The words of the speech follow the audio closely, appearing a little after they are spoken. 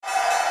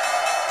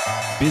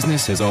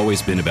Business has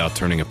always been about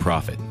turning a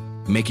profit,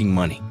 making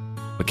money.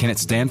 But can it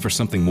stand for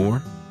something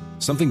more?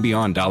 Something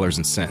beyond dollars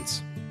and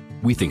cents?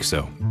 We think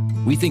so.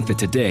 We think that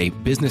today,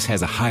 business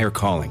has a higher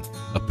calling,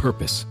 a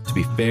purpose to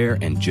be fair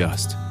and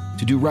just,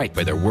 to do right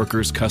by their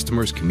workers,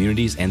 customers,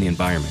 communities, and the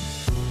environment.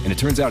 And it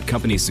turns out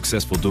companies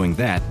successful doing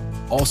that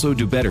also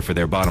do better for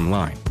their bottom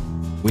line.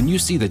 When you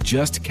see the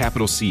Just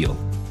Capital seal,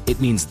 it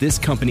means this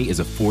company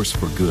is a force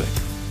for good.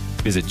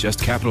 Visit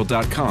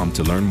justcapital.com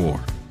to learn more.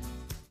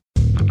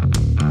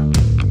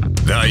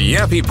 The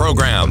Yappy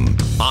Program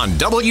on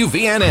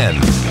WVNN.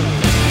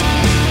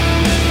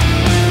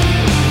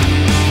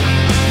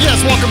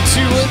 Yes, welcome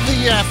to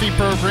the Yappy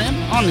Program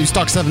on News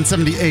Talk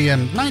 770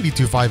 AM,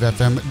 92.5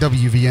 FM,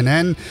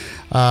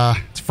 WVNN.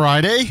 It's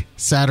Friday,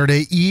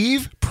 Saturday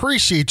Eve.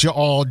 Appreciate you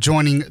all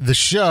joining the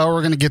show.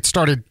 We're going to get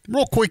started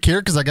real quick here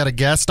because I got a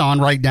guest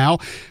on right now,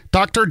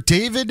 Dr.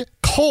 David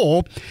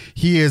Cole.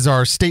 He is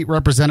our state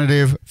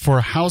representative for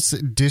House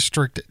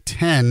District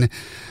 10.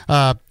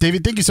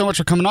 David, thank you so much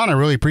for coming on. I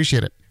really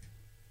appreciate it.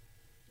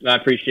 I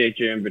appreciate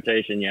your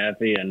invitation,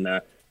 Yappy, and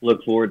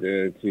look forward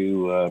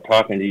to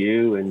talking to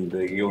you and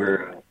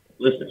your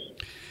listeners.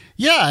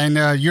 Yeah,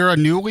 and you're a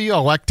newly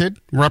elected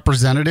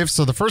representative.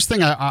 So the first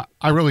thing I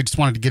really just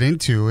wanted to get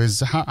into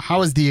is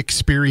how has the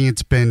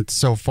experience been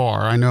so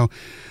far? I know,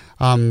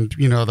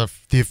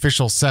 the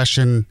official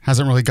session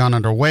hasn't really gone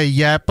underway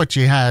yet, but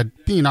you had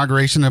the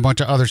inauguration and a bunch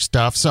of other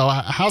stuff. So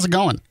how's it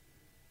going?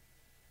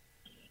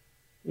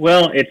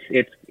 Well,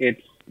 it's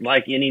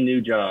like any new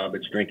job.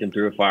 It's drinking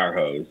through a fire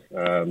hose.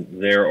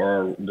 There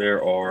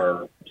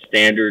are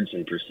standards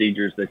and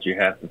procedures that you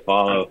have to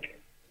follow.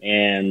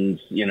 And,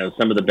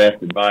 some of the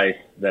best advice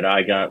that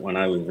I got when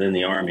I was in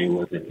the Army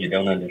was if you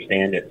don't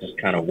understand it, just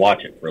kind of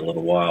watch it for a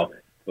little while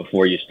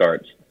before you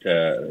start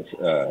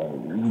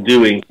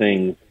doing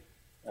things.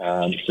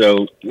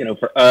 So,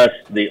 for us,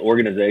 the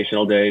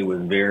organizational day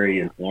was very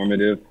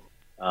informative.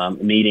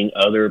 Meeting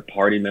other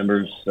party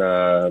members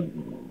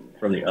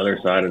from the other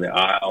side of the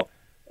aisle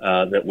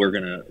that we're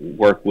going to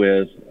work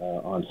with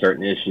on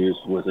certain issues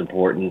was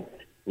important.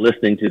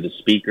 Listening to the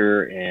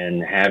speaker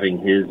and having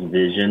his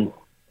vision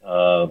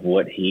of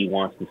what he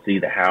wants to see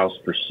the House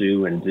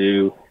pursue and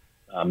do,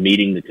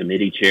 meeting the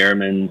committee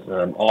chairmen.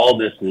 All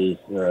this is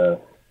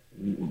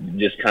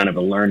just kind of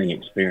a learning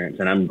experience,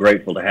 and I'm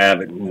grateful to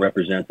have it and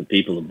represent the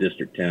people of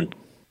District 10.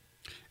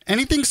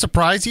 Anything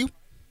surprise you?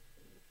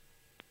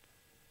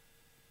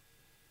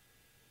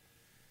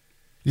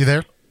 You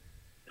there?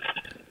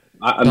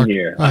 I'm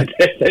here. I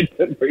said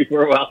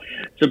for a while.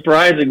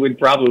 Surprising would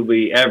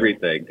probably be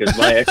everything, because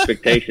my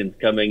expectations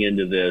coming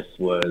into this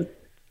was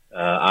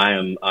I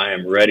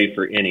am ready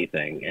for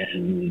anything,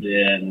 and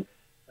then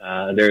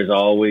there's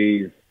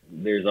always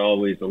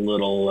a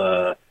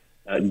little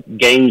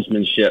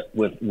gamesmanship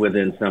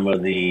within some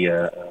of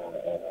the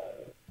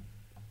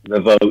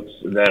votes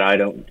that I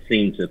don't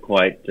seem to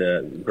quite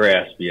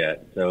grasp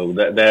yet. So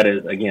that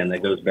is, again,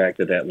 that goes back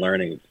to that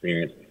learning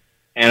experience.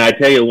 And I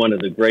tell you, one of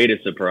the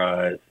greatest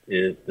surprise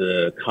is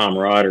the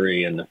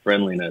camaraderie and the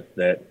friendliness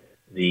that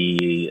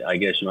I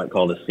guess you might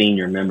call the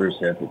senior members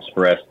have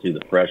expressed to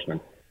the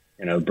freshmen.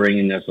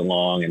 Bringing us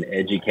along and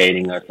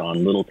educating us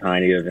on little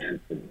tiny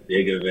events and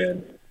big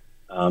events.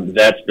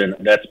 That's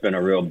been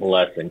a real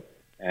blessing,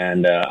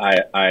 and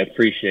I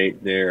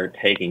appreciate their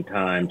taking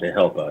time to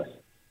help us.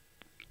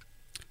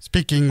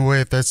 Speaking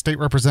with State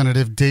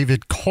Representative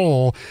David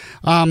Cole,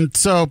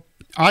 so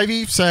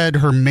Ivey said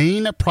her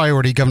main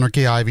priority, Governor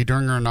Kay Ivey,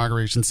 during her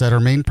inauguration, said her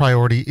main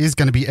priority is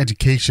going to be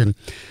education.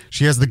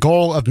 She has the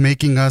goal of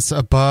making us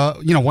one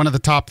of the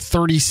top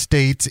 30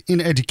 states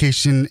in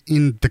education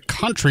in the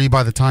country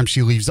by the time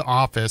she leaves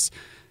office.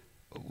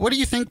 What do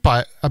you think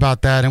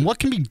about that, and what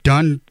can be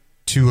done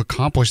to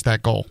accomplish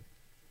that goal?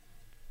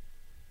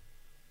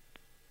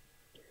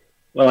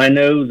 Well, I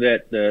know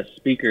that the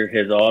speaker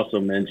has also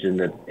mentioned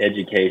that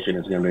education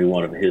is going to be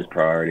one of his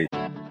priorities.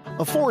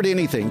 Afford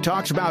Anything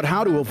talks about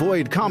how to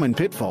avoid common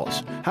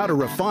pitfalls, how to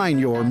refine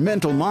your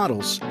mental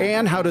models,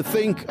 and how to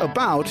think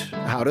about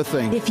how to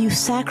think. If you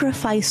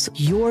sacrifice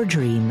your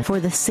dream for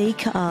the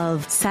sake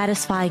of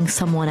satisfying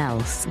someone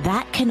else,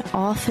 that can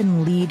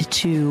often lead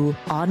to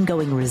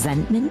ongoing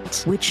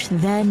resentment, which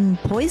then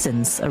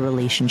poisons a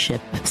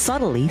relationship.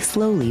 Subtly,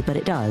 slowly, but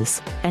it does.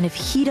 And if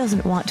he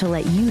doesn't want to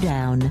let you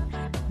down,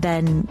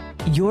 then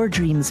your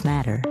dreams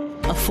matter.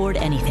 Afford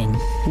Anything,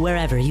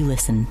 wherever you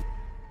listen.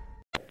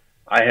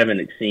 I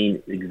haven't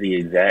seen the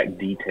exact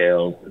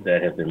details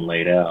that have been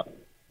laid out.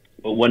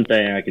 But one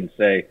thing I can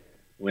say,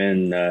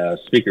 when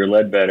Speaker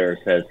Ledbetter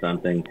says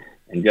something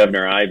and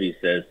Governor Ivey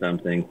says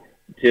something,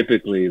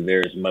 typically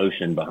there's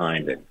motion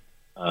behind it.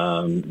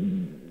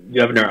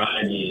 Governor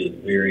Ivey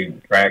is very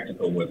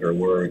practical with her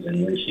words,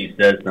 and when she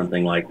says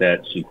something like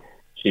that, she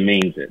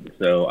means it.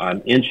 So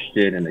I'm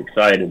interested and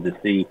excited to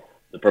see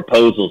the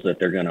proposals that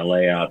they're going to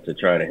lay out to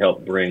try to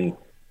help bring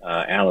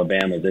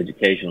Alabama's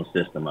educational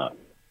system up.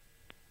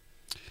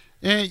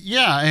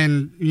 Yeah,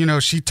 and,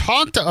 she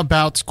talked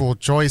about school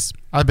choice.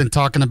 I've been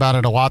talking about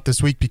it a lot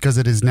this week because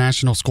it is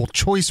National School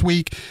Choice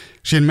Week.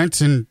 She had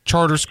mentioned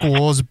charter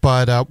schools,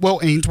 but Will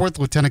Ainsworth,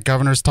 Lieutenant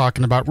Governor, is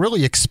talking about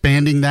really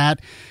expanding that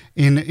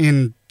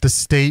in the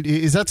state.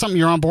 Is that something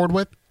you're on board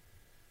with?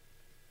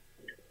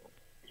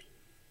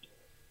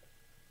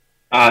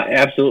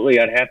 Absolutely,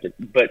 I'd have to.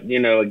 But,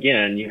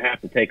 again, you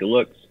have to take a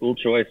look. School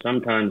choice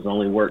sometimes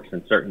only works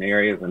in certain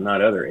areas and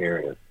not other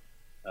areas.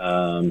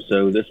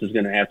 So this is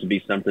going to have to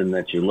be something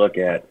that you look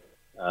at.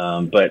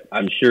 But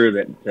I'm sure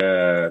that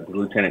the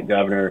Lieutenant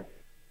Governor,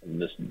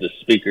 the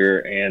Speaker,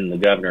 and the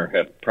Governor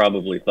have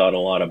probably thought a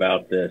lot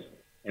about this,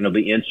 and it'll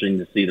be interesting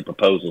to see the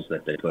proposals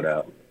that they put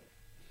out.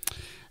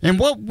 And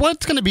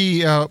what's going to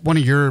be one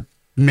of your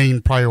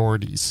main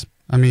priorities?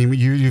 I mean,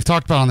 you've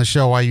talked about on the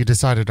show why you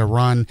decided to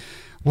run.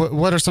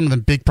 What are some of the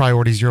big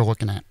priorities you're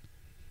looking at?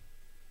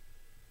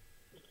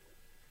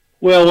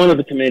 Well, one of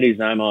the committees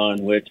I'm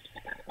on, which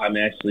I'm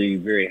actually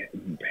very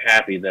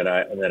happy that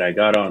I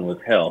got on,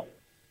 with health.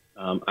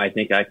 I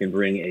think I can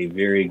bring a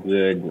very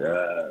good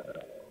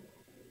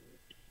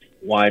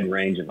wide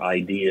range of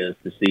ideas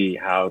to see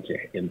how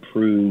to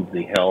improve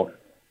the health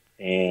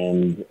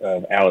and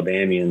of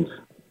Alabamians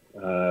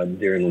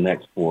during the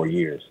next 4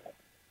 years.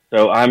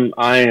 So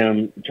I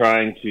am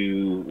trying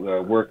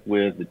to work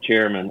with the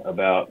chairman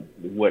about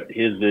what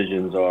his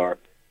visions are,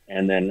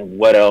 and then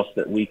what else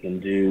that we can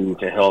do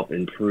to help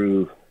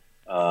improve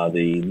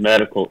the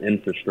medical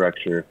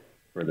infrastructure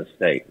for the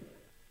state.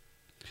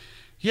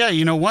 Yeah,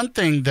 one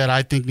thing that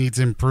I think needs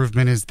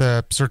improvement is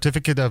the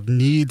Certificate of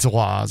Needs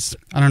laws.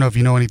 I don't know if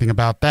you know anything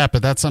about that,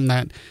 but that's something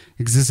that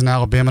exists in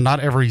Alabama.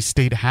 Not every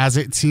state has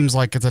it. It seems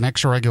like it's an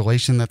extra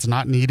regulation that's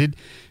not needed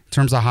in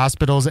terms of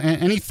hospitals.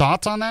 Any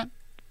thoughts on that?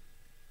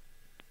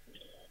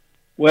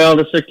 Well,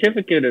 the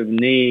Certificate of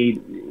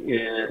Need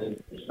is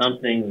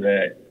something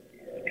that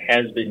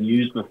has been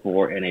used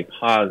before in a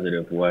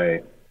positive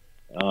way.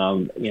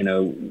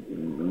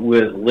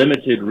 With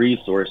limited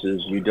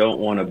resources, you don't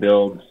want to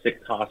build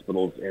 6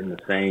 hospitals in the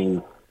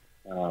same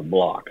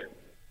block.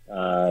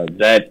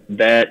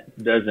 That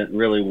doesn't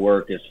really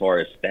work as far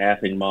as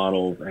staffing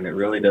models, and it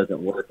really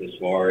doesn't work as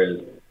far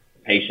as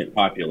patient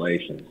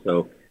population.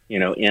 So,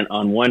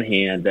 on one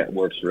hand, that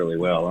works really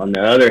well. On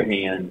the other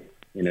hand,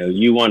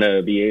 you want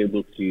to be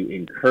able to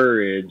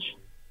encourage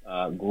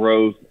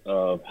growth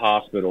of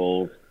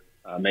hospitals,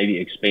 maybe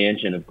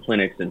expansion of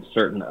clinics in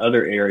certain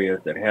other areas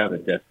that have a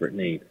desperate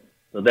need.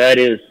 So that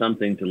is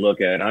something to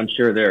look at. I'm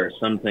sure there are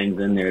some things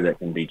in there that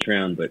can be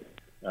trimmed, but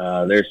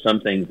there's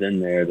some things in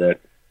there that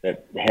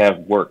have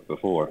worked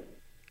before.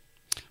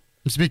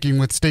 I'm speaking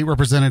with State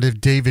Representative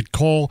David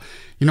Cole.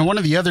 One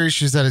of the other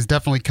issues that has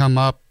definitely come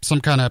up, some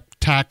kind of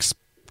tax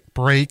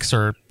breaks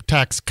or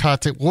tax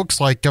cuts. It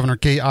looks like Governor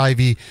Kay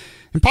Ivey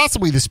and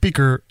possibly the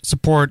Speaker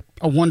support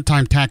a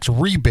one-time tax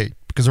rebate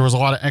because there was a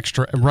lot of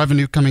extra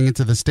revenue coming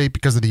into the state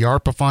because of the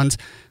ARPA funds.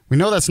 We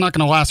know that's not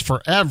going to last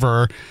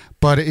forever,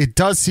 but it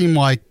does seem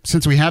like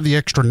since we have the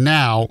extra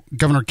now,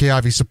 Governor Kay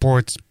Ivey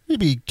supports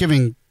maybe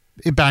giving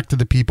it back to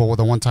the people with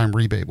a one-time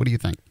rebate. What do you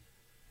think?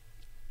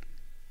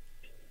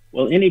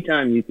 Well,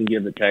 anytime you can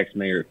give the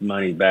taxpayer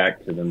money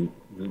back to them,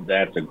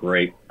 that's a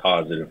great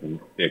positive and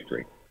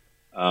victory.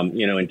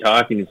 In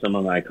talking to some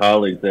of my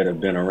colleagues that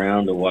have been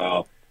around a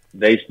while,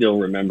 they still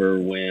remember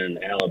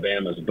when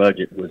Alabama's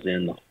budget was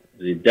in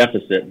the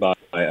deficit by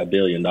 $1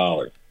 billion.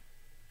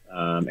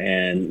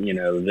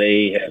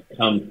 They have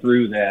come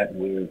through that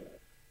with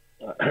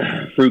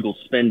frugal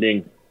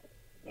spending,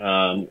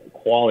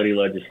 quality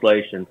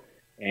legislation,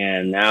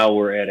 and now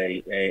we're at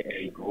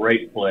a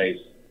great place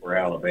for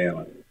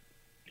Alabama.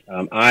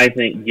 I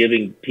think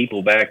giving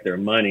people back their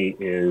money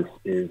is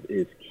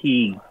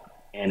key,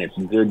 and it's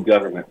good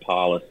government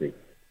policy.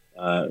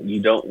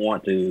 You don't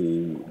want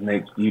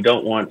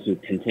to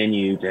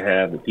continue to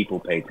have the people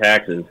pay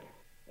taxes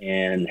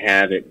and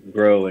have it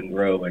grow and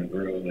grow and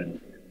grow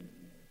in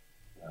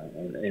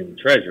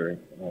Treasury.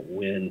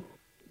 When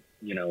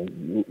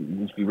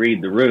if you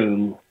read the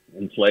room,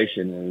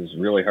 inflation is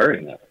really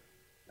hurting us.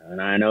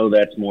 And I know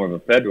that's more of a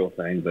federal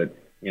thing, but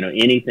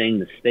anything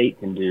the state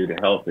can do to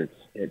help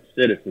its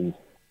citizens,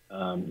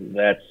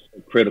 that's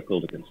critical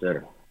to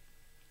consider.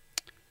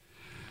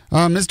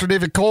 Mr.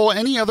 David Cole,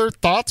 any other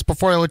thoughts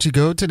before I let you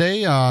go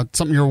today?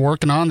 Something you're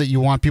working on that you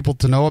want people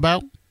to know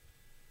about?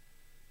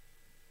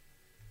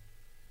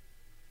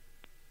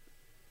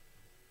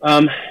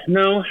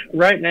 No,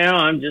 right now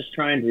I'm just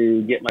trying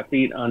to get my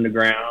feet on the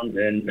ground,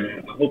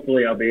 and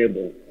hopefully I'd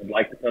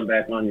like to come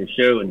back on your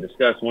show and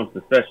discuss once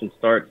the session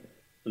starts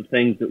some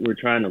things that we're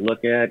trying to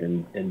look at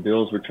and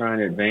bills we're trying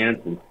to advance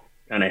and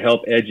kind of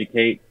help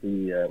educate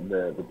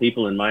the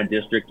people in my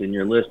district and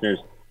your listeners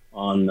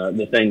on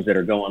the things that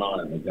are going on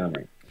in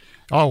Montgomery.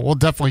 Oh, we'll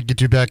definitely get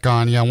you back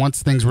on. Yeah,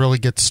 once things really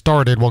get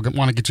started, we'll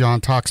want to get you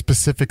on, talk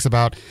specifics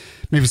about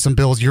maybe some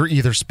bills you're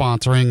either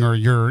sponsoring or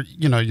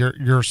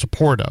you're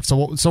support of. So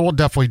we'll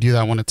definitely do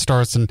that when it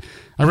starts. And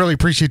I really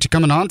appreciate you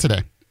coming on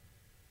today.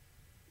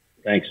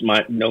 Thanks,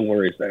 Mike. No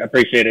worries. I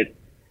appreciate it.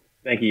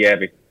 Thank you,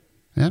 Abby.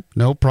 Yeah,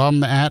 no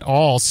problem at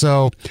all.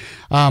 So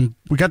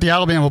we got the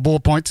Alabama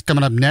bullet points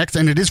coming up next,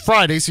 and it is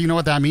Friday, so you know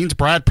what that means.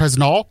 Brad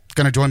Presnall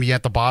going to join me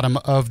at the bottom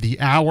of the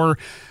hour.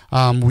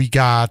 We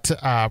got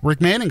Rick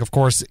Manning, of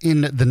course,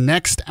 in the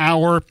next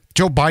hour.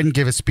 Joe Biden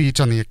gave a speech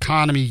on the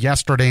economy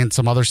yesterday and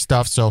some other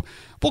stuff, so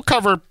we'll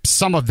cover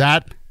some of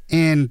that.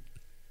 And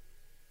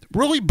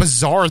really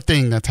bizarre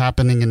thing that's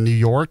happening in New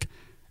York,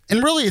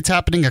 and really it's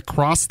happening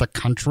across the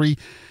country,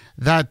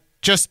 that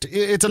just,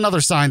 it's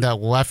another sign that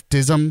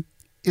leftism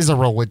is a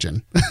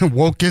religion.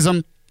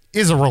 Wokeism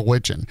is a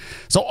religion.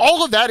 So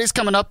all of that is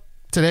coming up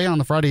today on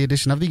the Friday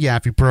edition of the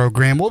Yaffe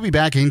program. We'll be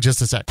back in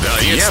just a sec. The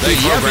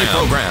Yaffe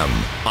program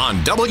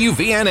on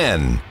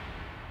WVNN.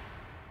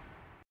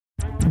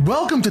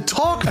 Welcome to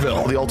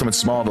Talkville, the ultimate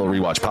Smallville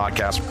rewatch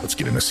podcast. Let's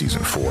get into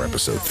season 4,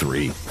 episode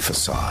 3,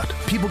 Facade.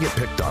 People get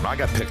picked on. I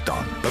got picked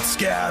on. But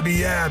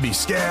Scabby,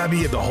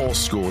 the whole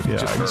school. Yeah,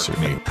 just hurt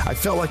me. I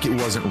felt like it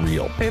wasn't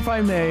real. If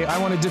I may, I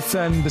want to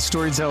defend the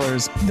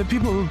storytellers. The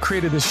people who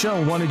created the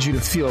show wanted you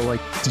to feel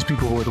like these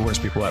people were the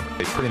worst people ever.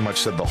 They pretty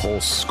much said the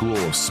whole school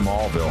of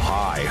Smallville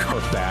High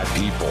are bad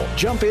people.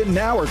 Jump in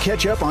now or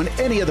catch up on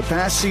any of the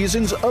past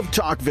seasons of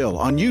Talkville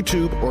on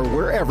YouTube or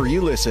wherever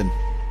you listen.